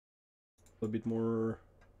a bit more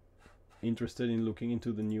interested in looking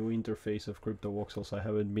into the new interface of Cryptovoxels. I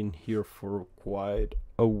haven't been here for quite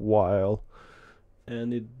a while,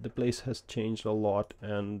 and the place has changed a lot,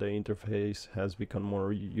 and the interface has become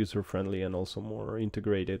more user-friendly and also more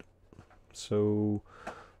integrated. So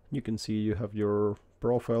you can see you have your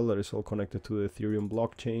profile that is all connected to the Ethereum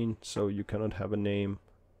blockchain, so you cannot have a name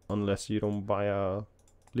unless you don't buy a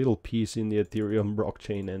little piece in the Ethereum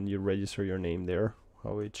blockchain and you register your name there,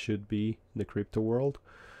 how it should be in the crypto world.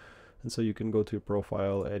 And so you can go to your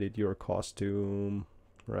profile, edit your costume,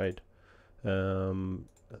 right?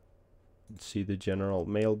 See the general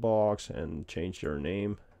mailbox and change your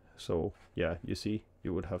name. So yeah, you see,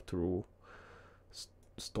 you would have to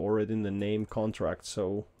store it in the name contract.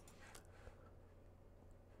 So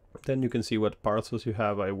then you can see what parcels you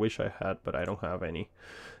have. I wish I had, but I don't have any.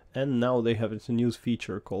 And now they have a new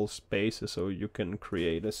feature called spaces, so you can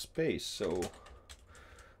create a space. So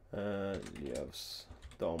yes,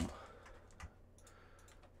 dumb.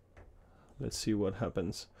 Let's see what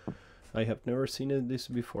happens. I have never seen this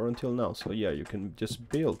before until now. So yeah, you can just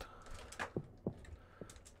build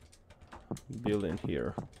in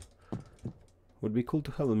here. Would be cool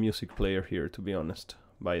to have a music player here, to be honest,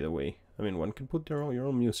 by the way. I mean, one can put your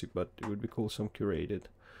own music, but it would be cool some curated.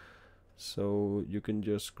 So you can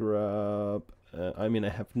just grab, I mean, I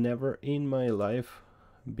have never in my life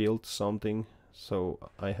built something, so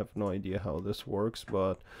I have no idea how this works,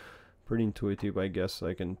 but pretty intuitive, I guess.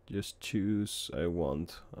 I can just choose, I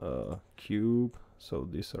want a cube, so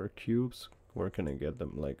these are cubes. Where can I get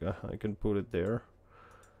them? Like I can put it there,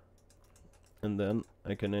 and then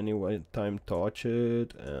I can any time touch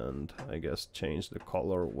it, and I guess change the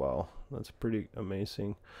color. Wow, that's pretty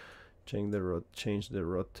amazing. Change the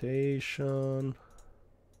rotation.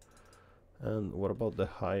 And what about the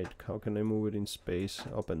height? How can I move it in space,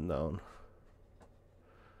 up and down?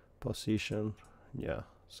 Position, yeah.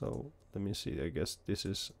 So let me see, I guess this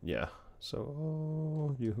is, yeah.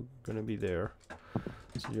 So you're gonna be there.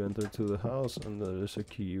 So you enter to the house, and there's a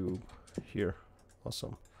cube here.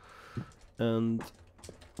 Awesome. And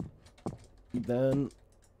then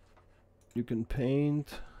you can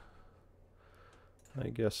paint, I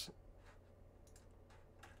guess.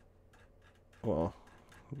 Well,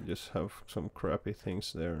 you just have some crappy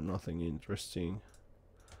things there, nothing interesting.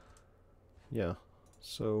 Yeah,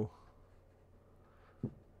 so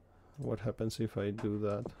what happens if I do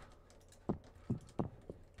that?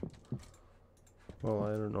 Well,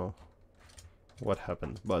 I don't know what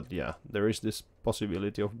happened, but yeah, there is this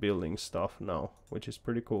possibility of building stuff now, which is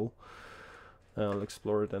pretty cool. I'll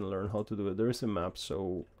explore it and learn how to do it. There is a map,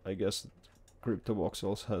 so I guess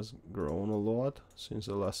Cryptovoxels has grown a lot since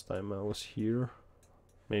the last time I was here.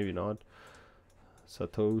 Maybe not.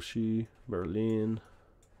 Satoshi, Berlin.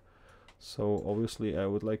 So obviously I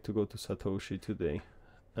would like to go to Satoshi today.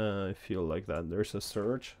 I feel like that. There's a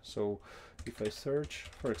search. So if I search,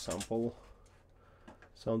 for example,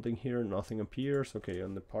 something here, nothing appears. Okay,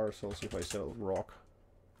 on the parcels, if I sell rock,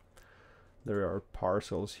 there are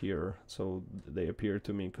parcels here. So they appear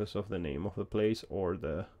to me because of the name of the place or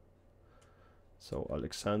the... So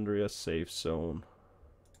Alexandria safe zone.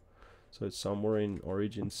 So it's somewhere in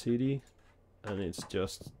Origin City, and it's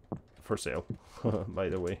just for sale. By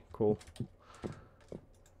the way, cool.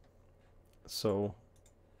 So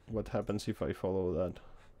what happens if I follow that?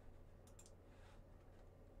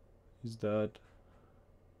 Is that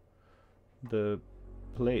the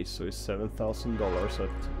place? So it's $7,000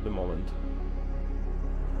 at the moment.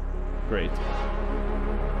 Great.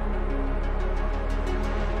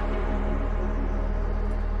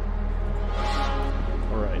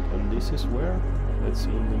 Alright, and this is where? Let's see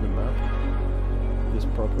in the map. This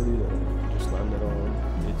property that I just landed on,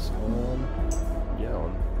 it's on... yeah,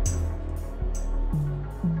 on...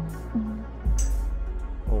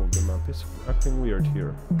 Oh, the map is acting weird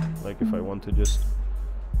here. Like if I want to just...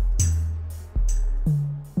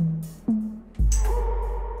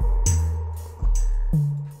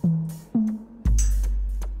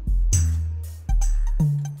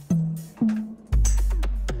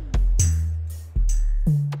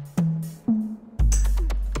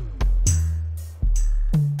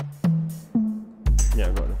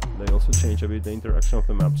 A bit the interaction of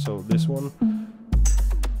the map. So this one,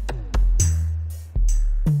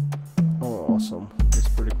 oh awesome, it's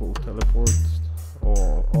pretty cool. Teleport,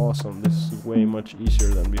 oh awesome, this is way much easier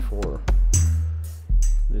than before.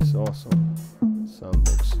 This is awesome.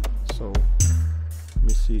 Sandbox. So let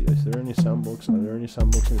me see, is there any sandbox? Are there any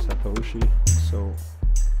sandbox in Satoshi? So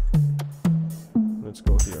let's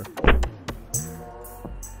go here.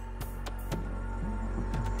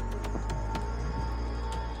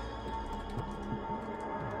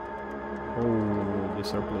 Oh,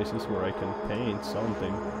 these are places where I can paint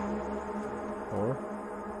something. Or...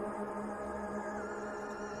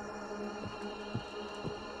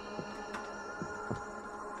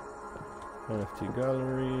 NFT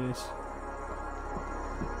galleries.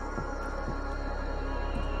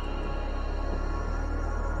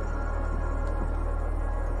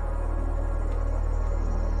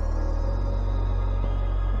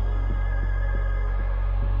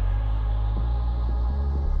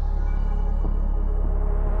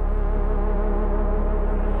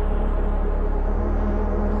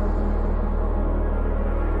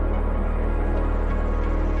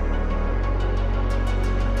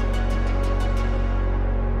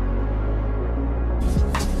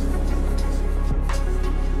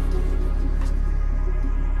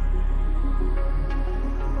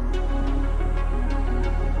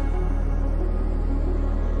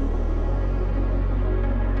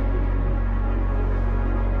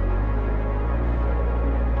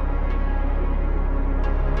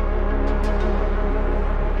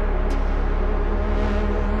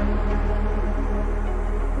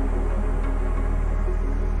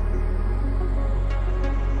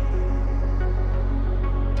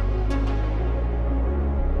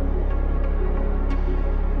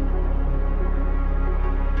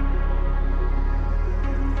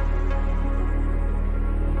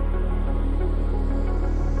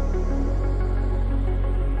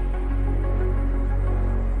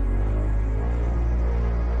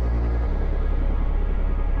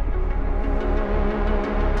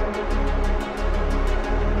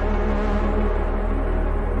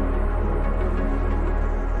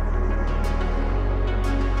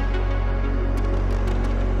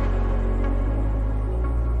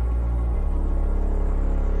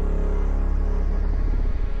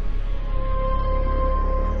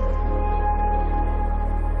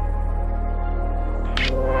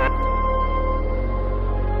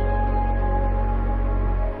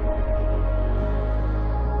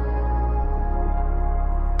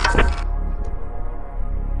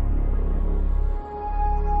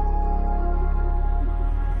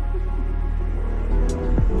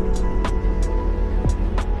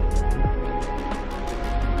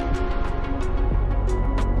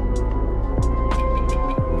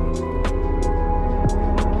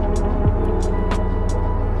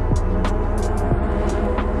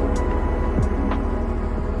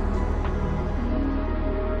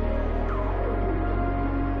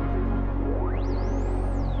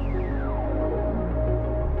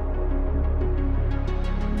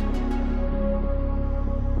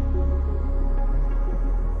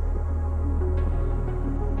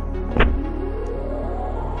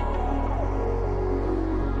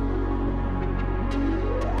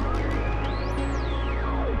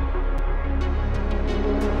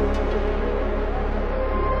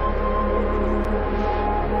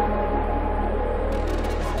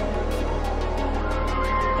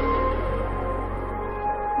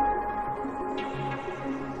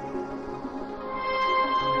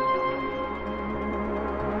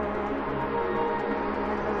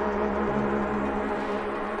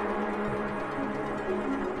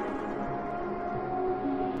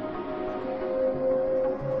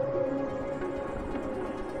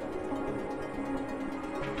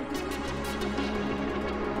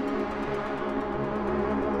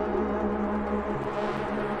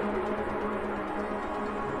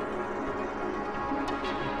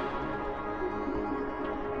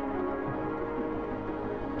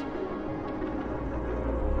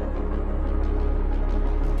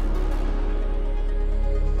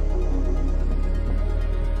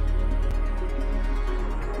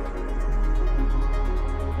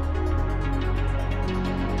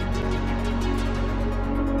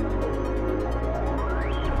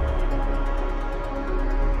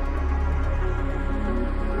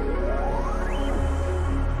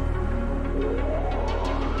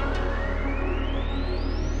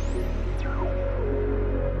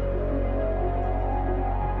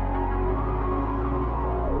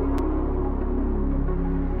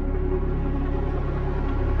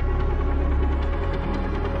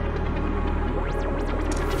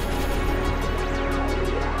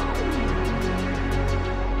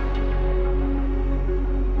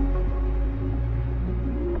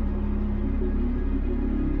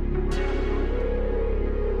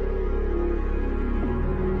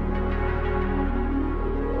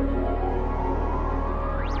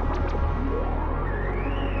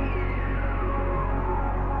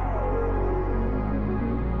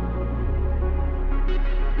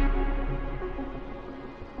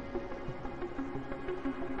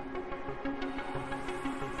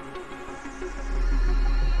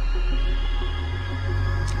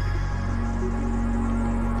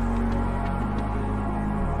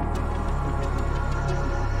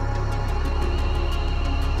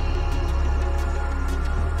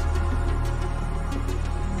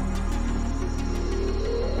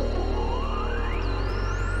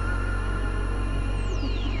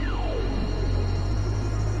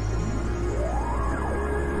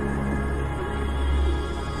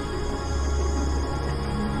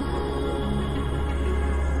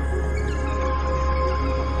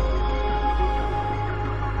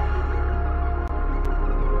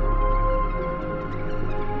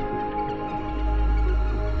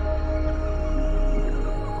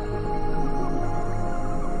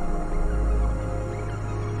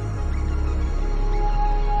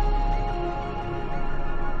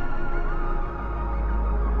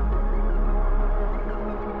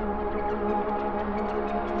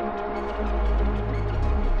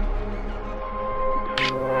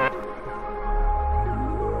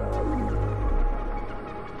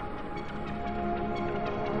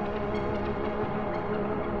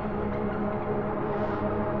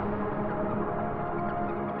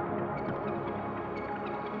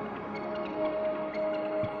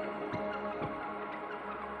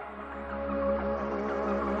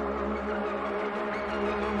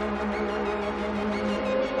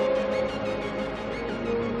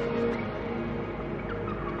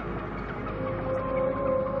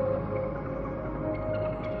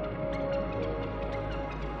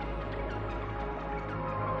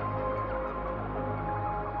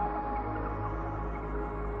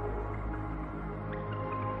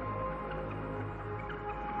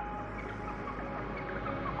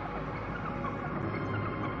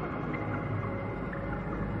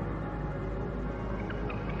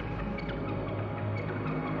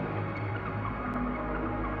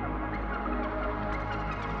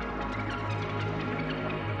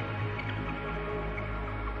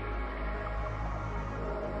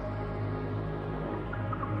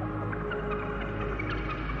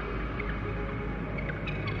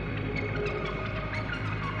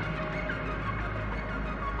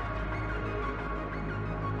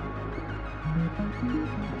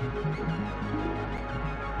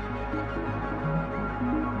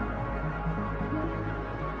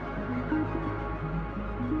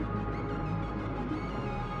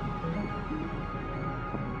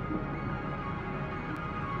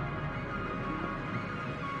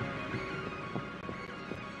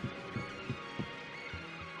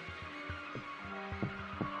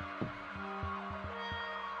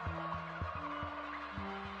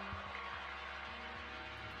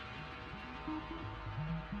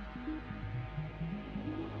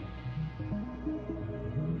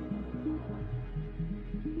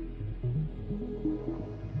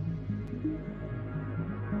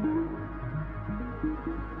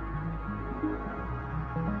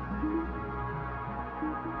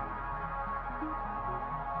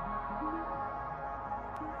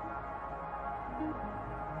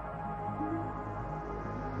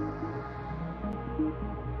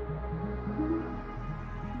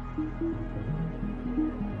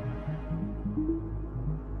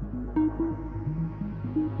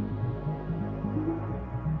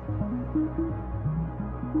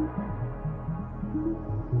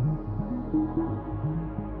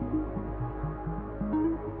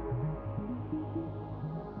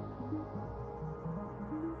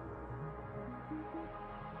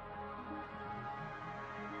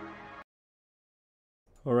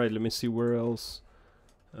 Alright, let me see where else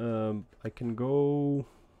I can go.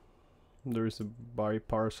 There is a buy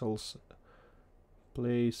parcels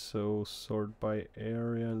place, so sort by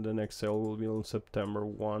area, and the next sale will be on September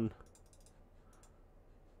 1.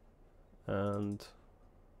 And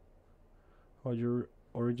your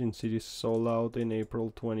origin city sold out in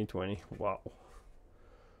April 2020. Wow,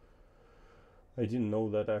 I didn't know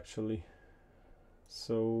that actually.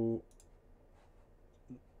 So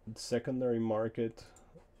secondary market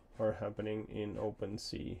are happening in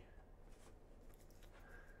OpenSea.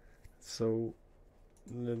 So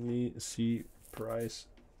let me see price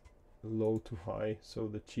low to high. So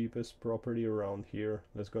the cheapest property around here,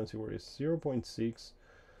 let's go and see where it is. 0.6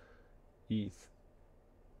 ETH.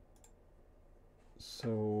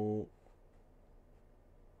 So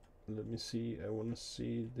let me see, I want to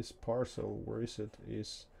see this parcel. Where is it?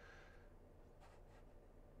 Is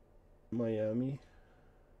Miami.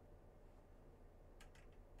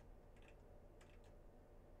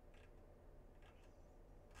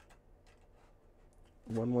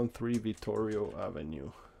 (113) Vittorio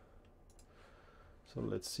Avenue. So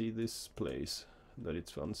let's see this place that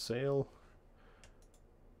it's on sale.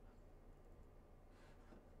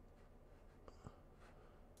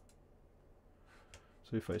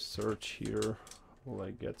 So if I search here, will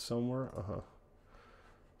I get somewhere?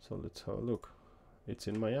 So let's have a look. It's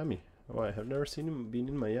in Miami. Oh, I have never been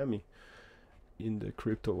in Miami in the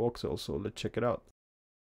Cryptovoxels, so let's check it out.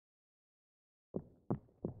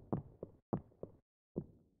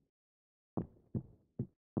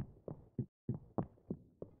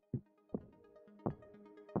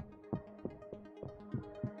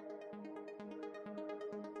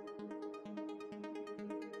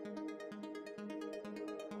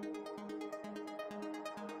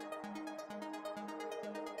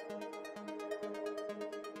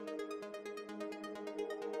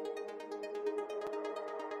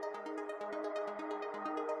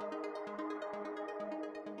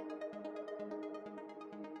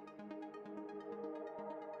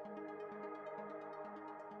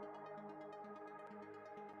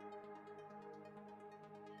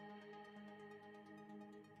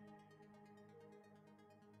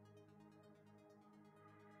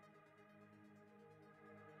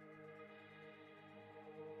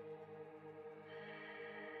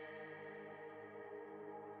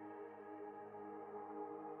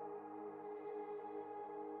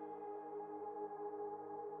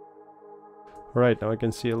 Right, now I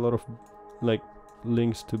can see a lot of like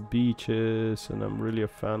links to beaches, and I'm really a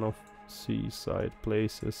fan of seaside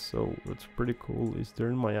places, so it's pretty cool. Is there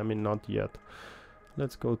in Miami? Not yet.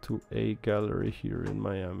 Let's go to a gallery here in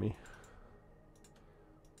Miami.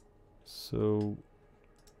 So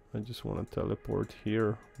I just want to teleport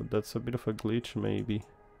here, but that's a bit of a glitch maybe.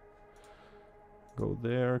 Go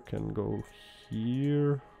there, can go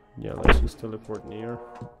here. Yeah, let's just teleport near.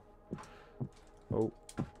 Oh.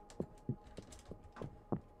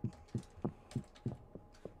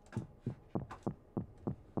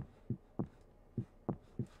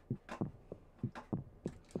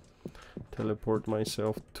 Teleport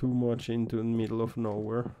myself too much into the middle of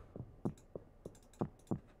nowhere.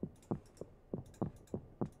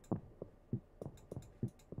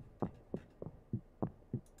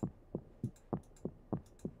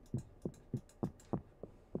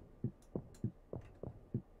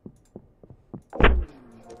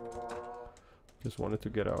 Just wanted to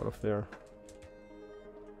get out of there.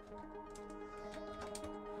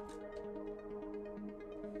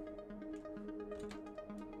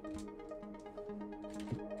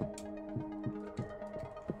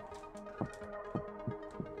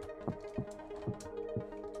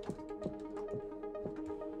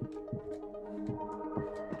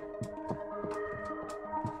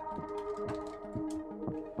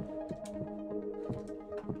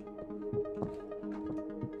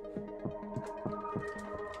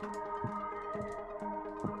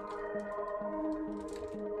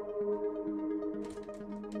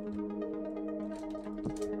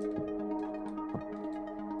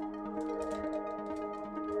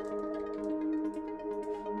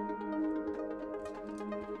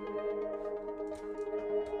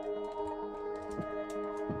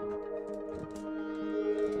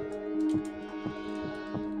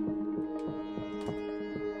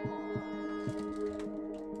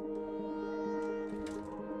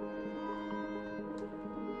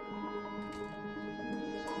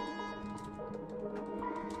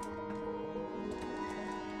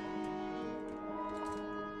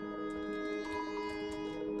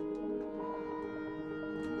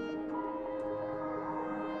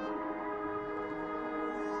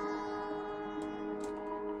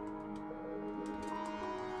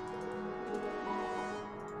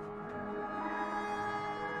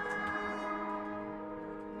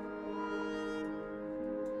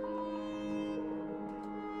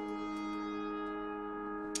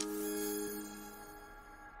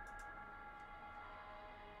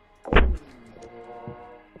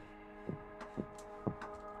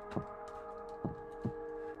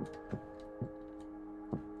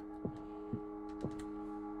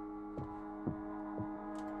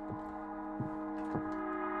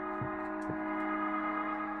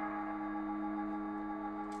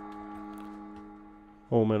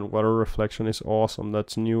 Oh man, water reflection is awesome.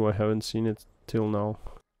 That's new. I haven't seen it till now.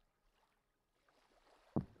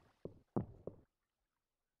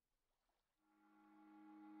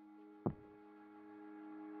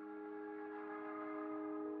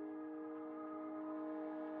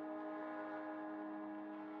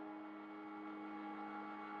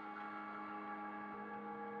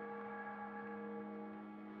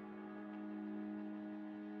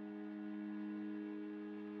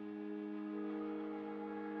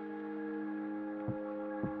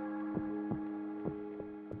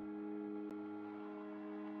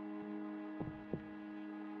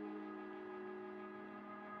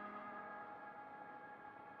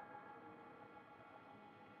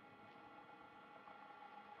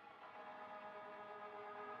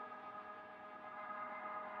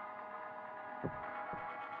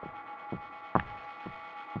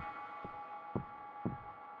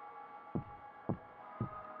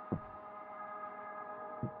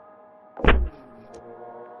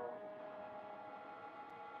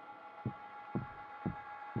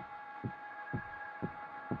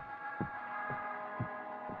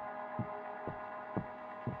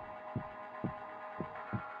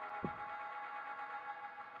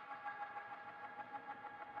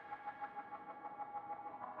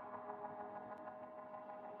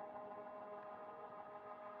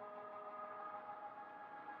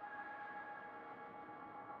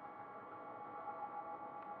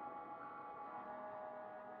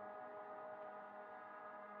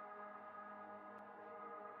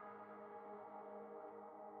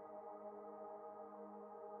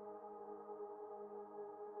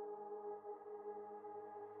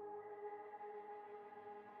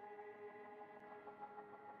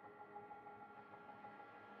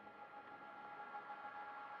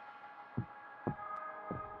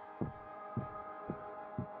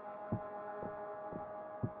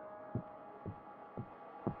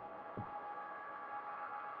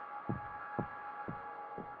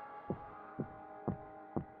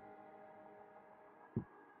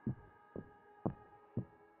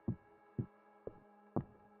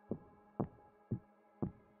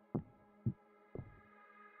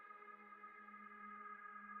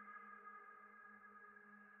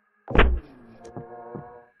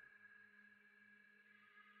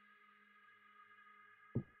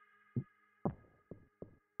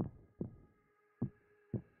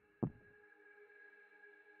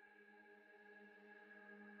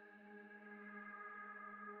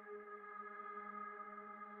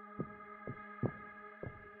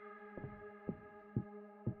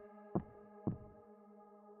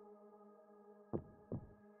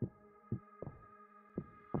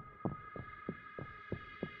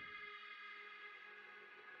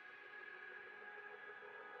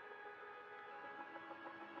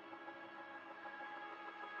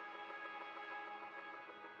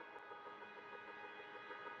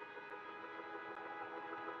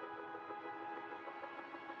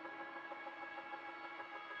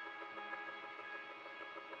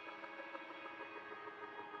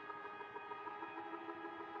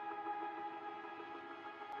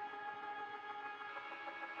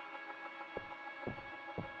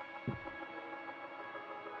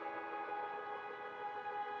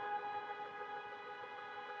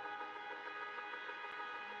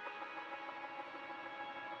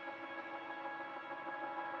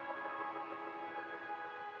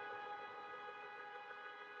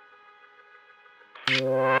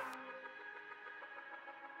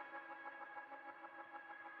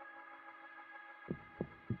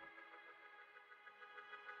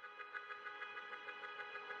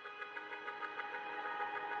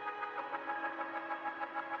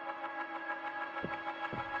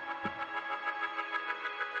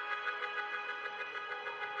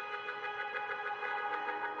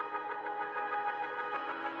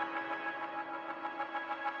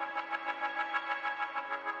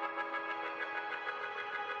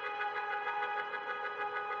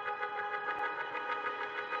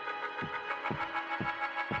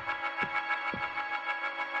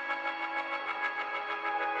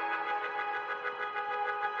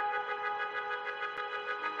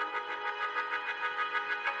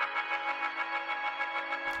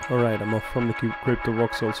 Alright, I'm off from the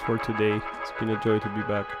Cryptovoxels for today. It's been a joy to be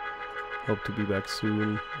back. Hope to be back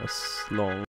soon, as long